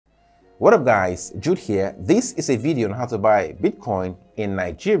What up guys, Jude here. This is a video on how to buy Bitcoin in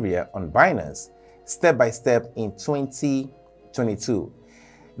Nigeria on Binance, step by step in 2022.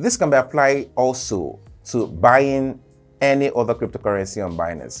 This can be applied also to buying any other cryptocurrency on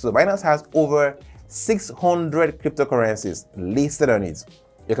Binance. So Binance has over 600 cryptocurrencies listed on it.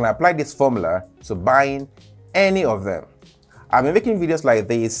 You can apply this formula to buying any of them. I've been making videos like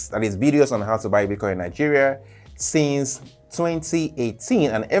this, that is videos on how to buy Bitcoin in Nigeria, since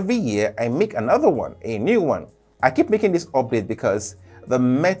 2018, and every year I make another one, a new one. I keep making this update because the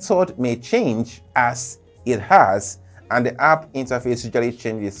method may change as it has, and the app interface usually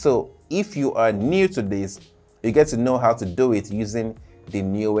changes. So if you are new to this, you get to know how to do it using the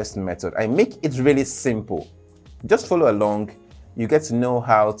newest method. I make it really simple. Just follow along. You get to know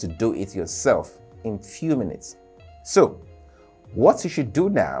how to do it yourself in few minutes. So what you should do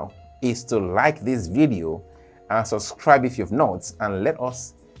now is to like this video and subscribe if you've not, and let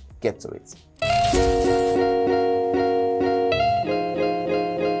us get to it.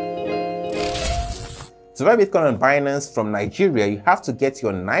 To buy Bitcoin on Binance from Nigeria, you have to get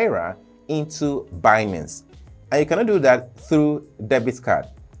your Naira into Binance. And you cannot do that through debit card.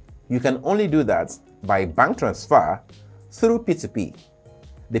 You can only do that by bank transfer through P2P.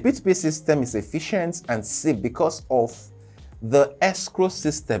 The P2P system is efficient and safe because of the escrow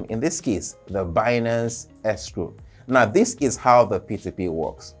system, in this case, the Binance escrow. Now, this is how the P2P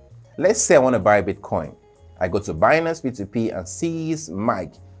works. Let's say I want to buy Bitcoin. I go to Binance P2P and sees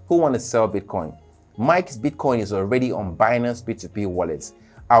Mike, who wants to sell Bitcoin. Mike's Bitcoin is already on Binance P2P wallets.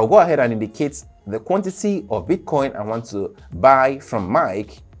 I'll go ahead and indicate the quantity of Bitcoin I want to buy from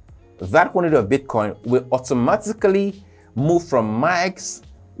Mike. That quantity of Bitcoin will automatically move from Mike's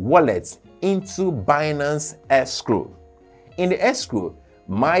wallet into Binance escrow. In the escrow,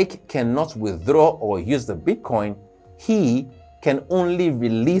 Mike cannot withdraw or use the Bitcoin. He can only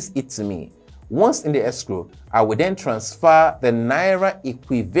release it to me. Once in the escrow, I will then transfer the Naira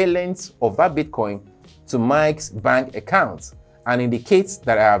equivalent of that Bitcoin to Mike's bank account and indicate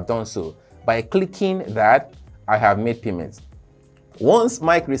that I have done so by clicking that I have made payments. Once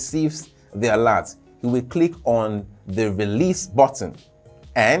Mike receives the alert, he will click on the release button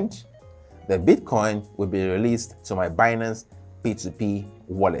and the Bitcoin will be released to my Binance P2P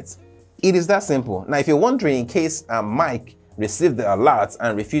wallet. It is that simple. Now, if you're wondering, in case Mike received the alert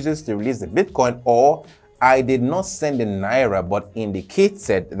and refuses to release the Bitcoin, or I did not send the Naira but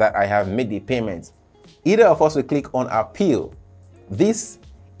indicated that I have made the payment, either of us will click on appeal. This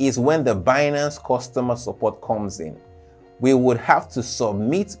is when the Binance customer support comes in. We would have to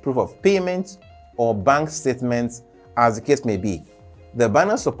submit proof of payment or bank statements, as the case may be. The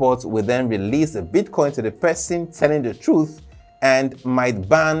Binance support will then release the Bitcoin to the person telling the truth and might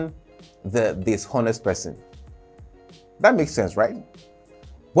ban the dishonest person. That makes sense, right?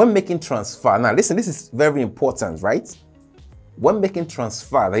 When making transfer, now listen, this is very important, right? When making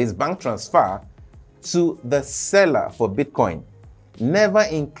transfer, that is bank transfer to the seller for Bitcoin, never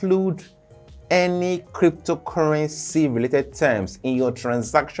include any cryptocurrency related terms in your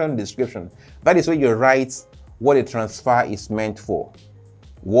transaction description. That is where you write what a transfer is meant for.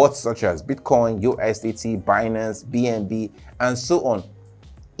 Words such as Bitcoin, USDT, Binance, BNB, and so on.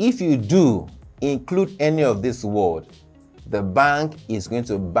 If you do include any of this word, the bank is going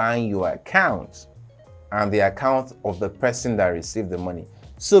to ban your account and the account of the person that received the money.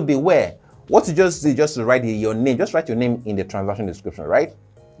 So beware. What you just do, just write your name. Just write your name in the transaction description, right?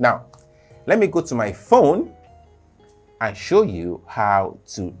 Now, let me go to my phone and show you how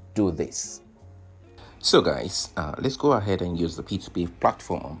to do this. So guys, let's go ahead and use the P2P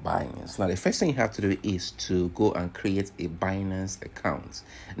platform on Binance. Now, the first thing you have to do is to go and create a Binance account.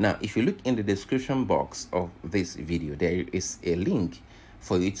 Now, if you look in the description box of this video, there is a link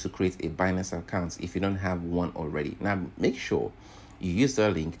for you to create a Binance account if you don't have one already. Now, make sure you use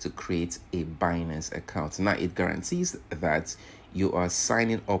that link to create a Binance account. Now, it guarantees that you are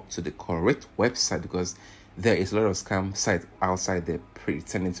signing up to the correct website, because there is a lot of scam sites outside there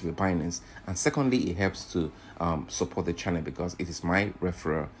pretending to be Binance. And secondly, it helps to support the channel because it is my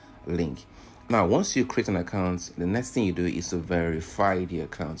referral link. Now, once you create an account, the next thing you do is to verify the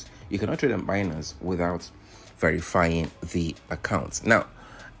account. You cannot trade on Binance without verifying the account. Now,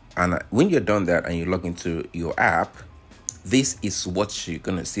 and when you're done that and you log into your app, this is what you're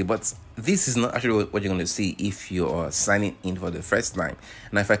going to see. But this is not actually what you're going to see if you are signing in for the first time.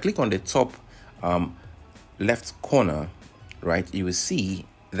 Now, if I click on the top left corner, right, you will see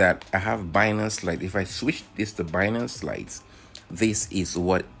that I have Binance Lite. If I switch this to Binance Lite, this is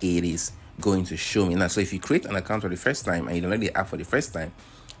what it is going to show me. Now, so if you create an account for the first time and you download the app for the first time,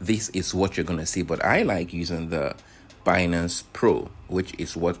 this is what you're going to see. But I like using the Binance Pro, which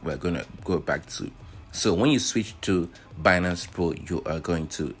is what we're going to go back to. So when you switch to Binance Pro, you are going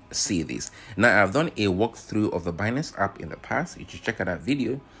to see this. Now, I've done a walkthrough of the Binance app in the past. You should check out that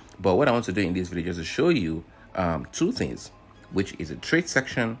video. But what I want to do in this video is to show you two things, which is a trade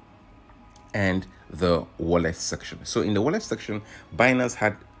section and the wallet section. So in the wallet section, Binance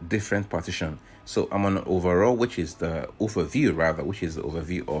had different partition. So I'm on overall, which is the overview rather, which is the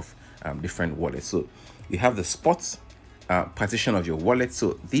overview of different wallets. So you have the spot partition of your wallet.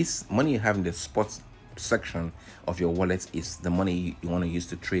 So this money you have in the spot section of your wallet is the money you want to use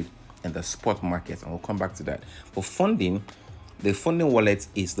to trade in the spot market, and we'll come back to that. For funding, the funding wallet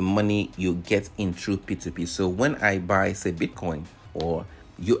is the money you get in through P2P. So when I buy, say, Bitcoin or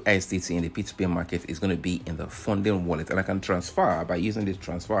USDT in the P2P market, is going to be in the funding wallet, and I can transfer by using this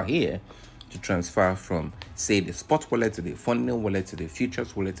transfer here to transfer from, say, the spot wallet to the funding wallet to the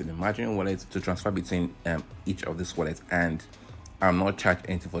futures wallet to the margin wallet, to transfer between each of these wallets, and I'm not charged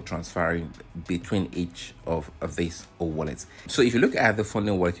anything for transferring between each of these wallets. So if you look at the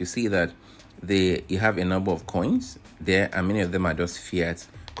funding wallet, you see that you have a number of coins there, and many of them are just fiat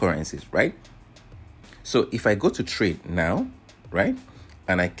currencies, right? So if I go to trade now, right,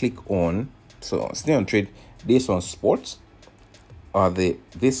 and I click on, so stay on trade, this on sports, or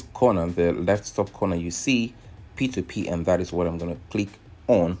this corner, the left top corner, you see P2P, and that is what I'm going to click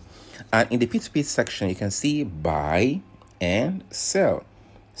on. And in the P2P section, you can see buy and sell.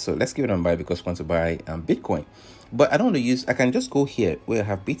 So let's give it on buy because we want to buy Bitcoin. But I don't want to use, I can just go here where I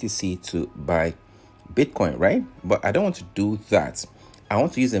have BTC to buy Bitcoin, right? But I don't want to do that. I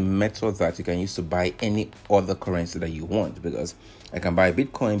want to use a method that you can use to buy any other currency that you want, because I can buy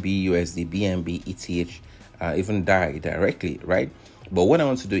Bitcoin, BUSD, BNB, ETH, even DAI directly, right? But what I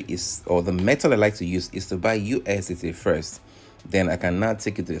want to do is, or the method I like to use is to buy USDT first. Then I can now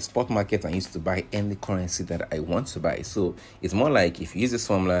take it to the spot market and use to buy any currency that I want to buy. So it's more like if you use this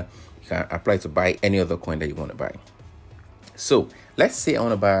formula, you can apply to buy any other coin that you want to buy. So let's say I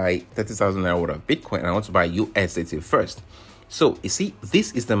want to buy 30,000 Naira worth of Bitcoin and I want to buy USDT first. So you see,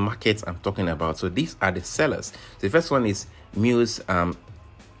 this is the market I'm talking about. So these are the sellers. The first one is Muse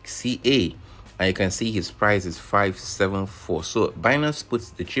CA. And you can see his price is 574. So Binance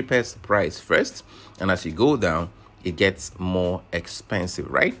puts the cheapest price first, and as you go down, it gets more expensive,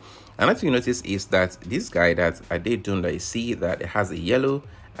 right? Another thing you notice is that this guy that I did doing that, you see that it has a yellow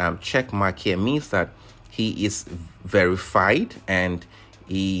check mark here, means that he is verified, and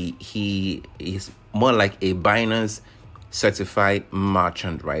he is more like a Binance certified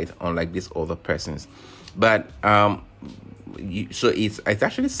merchant, right? Unlike these other persons. But so it's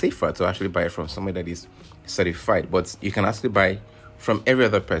actually safer to actually buy from somebody that is certified, but you can actually buy from every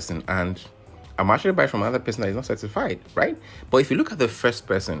other person, and I'm actually buying from another person that is not certified, right? But if you look at the first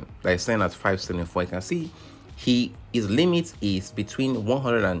person that is selling at 574, you can see his limit is between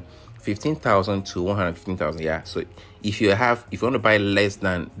 115,000 to 115,000. Yeah, so if you want to buy less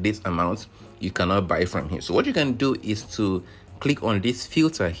than this amount, you cannot buy from him. So what you can do is to click on this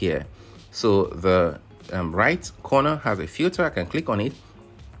filter here. So the right corner has a filter. I can click on it,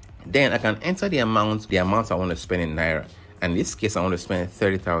 then I can enter the amount I want to spend in Naira. And in this case, I want to spend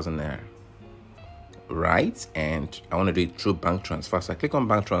 30,000 Naira, right? And I want to do it through bank transfer. So I click on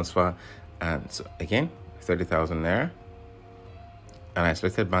bank transfer, and so again, 30,000 Naira, and I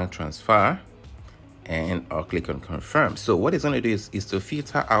selected bank transfer, and I'll click on confirm. So what it's going to do is to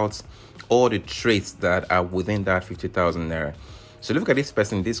filter out all the trades that are within that 50,000 Naira. So look at this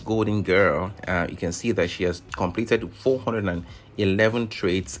person, this golden girl. You can see that she has completed 411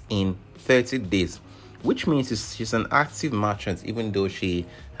 trades in 30 days, which means she's an active merchant, even though her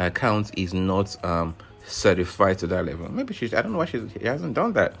account is not certified to that level. Maybe I don't know why she hasn't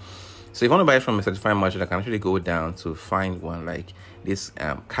done that. So if you want to buy from a certified merchant, I can actually go down to find one like this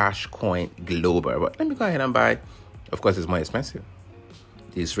Cash Coin Global. But let me go ahead and buy. Of course, it's more expensive.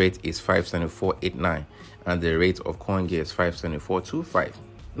 This rate is 574.89, and the rate of CoinGear is 574.25.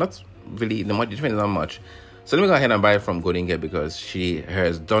 Not really, the difference is not much. So let me go ahead and buy from Golden Girl because she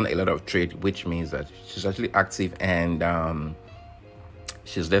has done a lot of trade, which means that she's actually active, and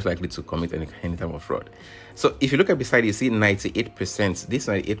she's less likely to commit any type of fraud. So if you look at beside, you see 98%. This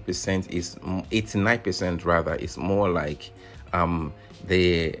 98% is 89% rather. It's more like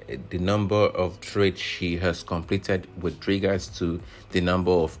the number of trades she has completed with regards to the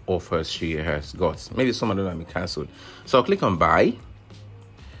number of offers she has got. Maybe some of them have been cancelled. So I'll click on buy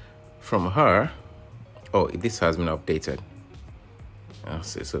from her. Oh, this has been updated.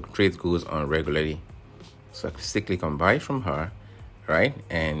 So trade goes on regularly. So I still click on buy from her, right?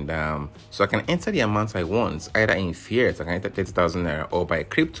 And so I can enter the amount I want, either in fiat, I can enter 30,000 naira, or by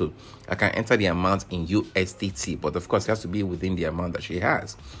crypto, I can enter the amount in USDT, but of course it has to be within the amount that she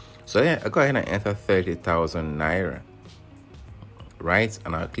has. So yeah, I go ahead and enter 30,000 naira, right?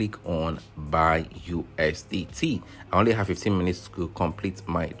 And I'll click on buy USDT. I only have 15 minutes to complete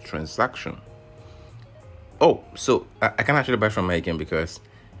my transaction. Oh, so I can actually buy from her again because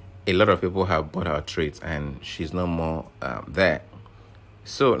a lot of people have bought her trades and she's no more there.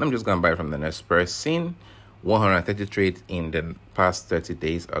 So let me just go and buy from the next person. 130 trades in the past 30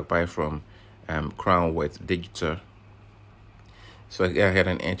 days. I'll buy from Crown with Digital. So I go ahead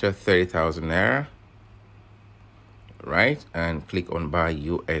and enter 30,000 naira, right? And click on buy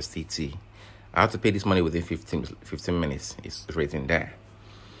USDT. I have to pay this money within 15 minutes. It's written there.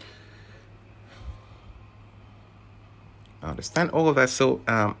 I understand all of that. So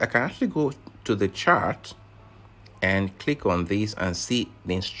I can actually go to the chart and click on this and see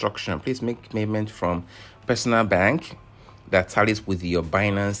the instruction. Please make payment from personal bank that tallies with your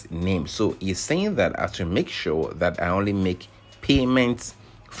Binance name. So it's saying that I have to make sure that I only make payments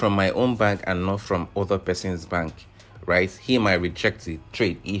from my own bank and not from other person's bank, right? He might reject the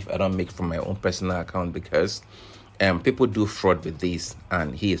trade if I don't make from my own personal account, because people do fraud with this,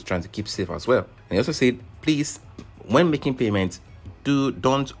 and he is trying to keep safe as well. And he also said, please, when making payments,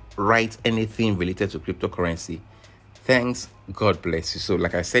 don't write anything related to cryptocurrency. Thanks, God bless you. So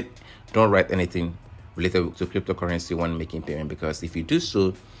like I said, don't write anything related to cryptocurrency when making payment, because if you do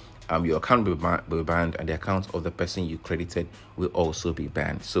so, your account will be banned, and the account of the person you credited will also be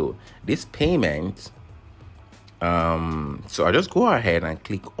banned. So this payment, so I just go ahead and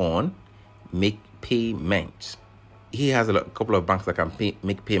click on make payment. He has a couple of banks that can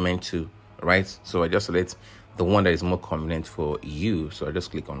make payment to, right? So I just select the one that is more convenient for you. So I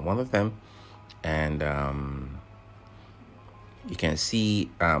just click on one of them, and you can see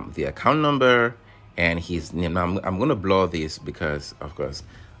the account number and his name. Now I'm going to blur this because, of course,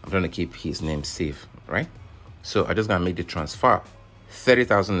 I'm trying to keep his name safe, right? So I just going to make the transfer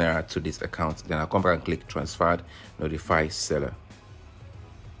 30,000 naira to this account. Then I'll come back and click transferred, notify seller.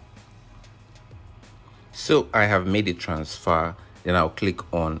 So I have made the transfer. Then I'll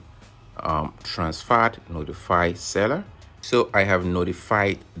click on transferred, notify seller. So I have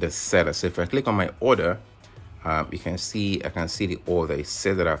notified the seller. So if I click on my order, you can see, I can see the order. It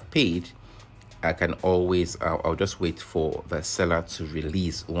says that I've paid. I can always, I'll just wait for the seller to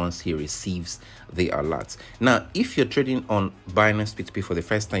release once he receives the alert. Now, if you're trading on Binance P2P for the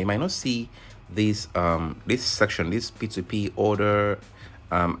first time, you might not see this this section, this P2P order,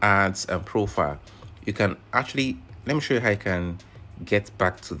 ads and profile. You can actually, let me show you how I can get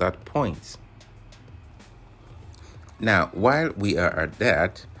back to that point. Now, while we are at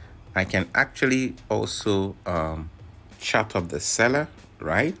that, I can actually also chat up the seller,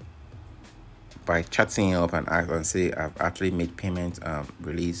 right? By chatting up and ask and say I've actually made payment,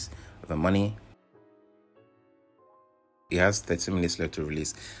 release the money. He has 30 minutes left to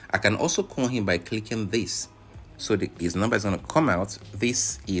release. I can also call him by clicking this. So his number is going to come out.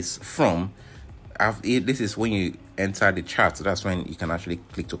 This is from, this is when you enter the chat. So that's when you can actually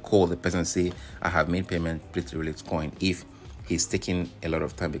click to call the person and say, I have made payment, please release coin, if he's taking a lot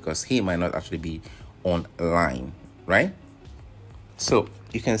of time, because he might not actually be online, right? So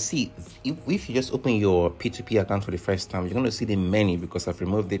you can see, if you just open your P2P account for the first time, you're going to see the menu, because I've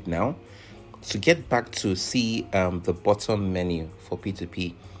removed it now. To get back to see the bottom menu for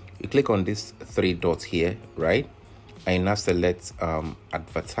P2P, you click on these three dots here, right? And now select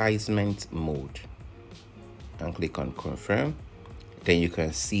advertisement mode and click on confirm. Then you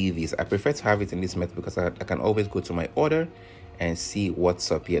can see this. I prefer to have it in this method because I can always go to my order and see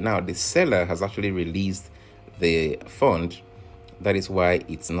what's up here. Now the seller has actually released the fund. That is why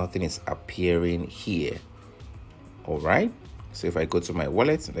nothing is appearing here. All right. So if I go to my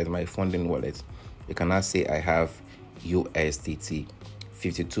wallet, that's my funding wallet, you can now say I have USDT,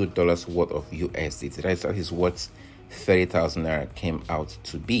 $52 worth of USDT. That is what 30,000 naira came out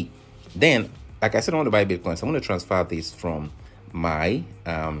to be. Then, like I said, I want to buy Bitcoin, so I'm going to transfer this from my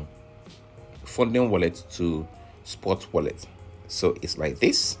funding wallet to spot wallet. So it's like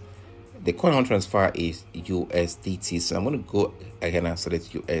this. The coin on transfer is USDT. So I'm going to go ahead and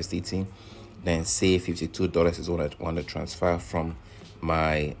select USDT. Then say $52 is what I want to transfer from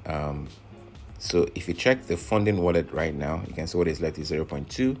my so if you check the funding wallet right now, you can see what is left is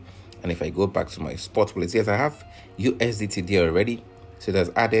 0.2. And if I go back to my spot wallet, yes, I have USDT there already, so that's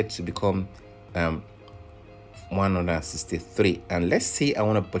added to become 163. And let's say I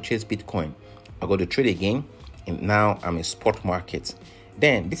want to purchase Bitcoin. I go to trade again, and now I'm in spot market.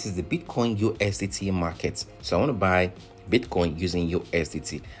 Then this is the Bitcoin USDT market. So I want to buy Bitcoin using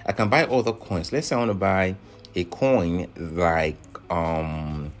USDT. I can buy other coins. Let's say I want to buy a coin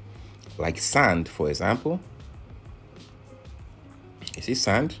like sand, for example. You see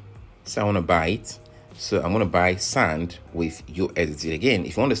sand? So I want to buy it. So I'm going to buy sand with USDT. Again,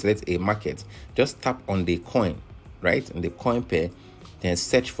 if you want to select a market, just tap on the coin, right? On the coin pair, then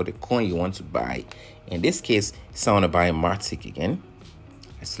search for the coin you want to buy. In this case, so I want to buy Matic again.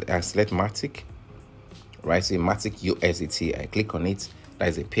 I select Matic, right? So Matic USDT, I click on it. That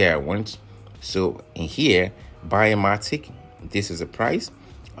is the pair I want. So in here, buy Matic, this is the price.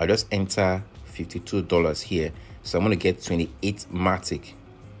 I'll just enter $52 here. So I'm going to get 28 Matic.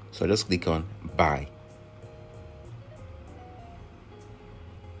 So just click on buy.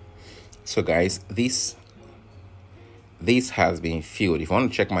 So guys, this has been filled. If you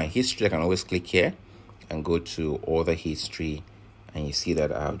want to check my history, I can always click here and go to all the history, and you see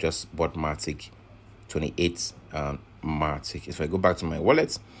that I've just bought Matic, 28 Matic. If I go back to my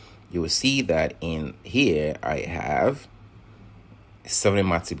wallet, you will see that in here I have 7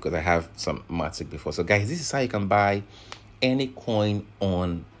 Matic because I have some Matic before. So guys, this is how you can buy any coin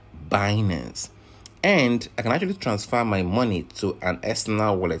on Binance. And I can actually transfer my money to an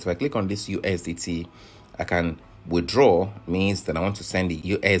external wallet. If I click on this USDT, I can withdraw, means that I want to send the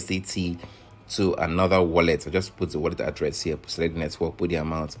USDT to another wallet. I just put the wallet address here, select the network, put the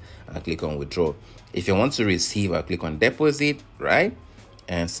amount, and click on withdraw. If you want to receive, I click on deposit, right?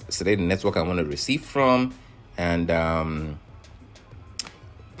 And select the network I want to receive from, and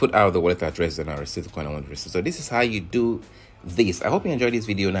put out the wallet address, and I'll receive the coin I want to receive. So this is how you do this. I hope you enjoyed this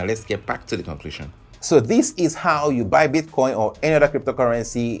video. Now let's get back to the conclusion. So this is how you buy Bitcoin or any other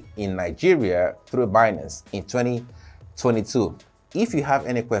cryptocurrency in Nigeria through Binance in 2022. If you have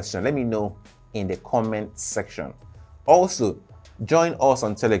any question, let me know in the comment section. Also, join us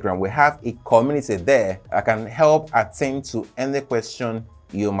on Telegram. We have a community there. I can help attend to any question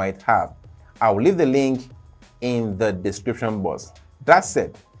you might have. I'll leave the link in the description box. That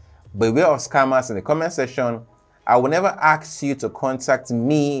said, beware of scammers in the comment section. I will never ask you to contact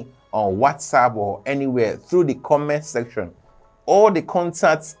me on WhatsApp or anywhere through the comment section. All the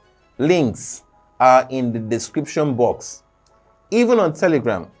contact links are in the description box. Even on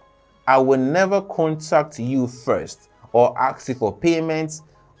Telegram, I will never contact you first or ask you for payments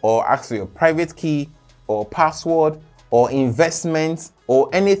or ask for your private key or password or investments or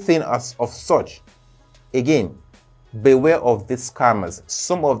anything of such. Again, beware of these scammers.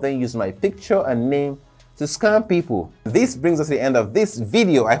 Some of them use my picture and name to scam people. This brings us to the end of this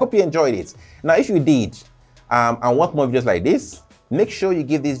video. I hope you enjoyed it. Now, if you did and want more videos like this, make sure you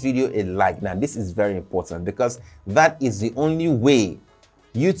give this video a like. Now, this is very important because that is the only way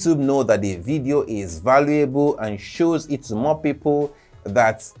YouTube knows that the video is valuable and shows it to more people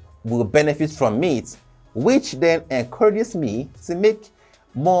that will benefit from it, which then encourages me to make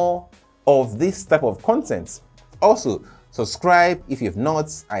more of this type of content. Also, subscribe if you've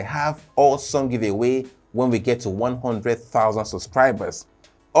not. I have awesome giveaway when we get to 100,000 subscribers.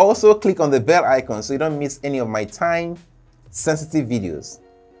 Also, click on the bell icon so you don't miss any of my time-sensitive videos.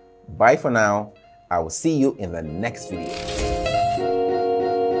 Bye for now. I will see you in the next video.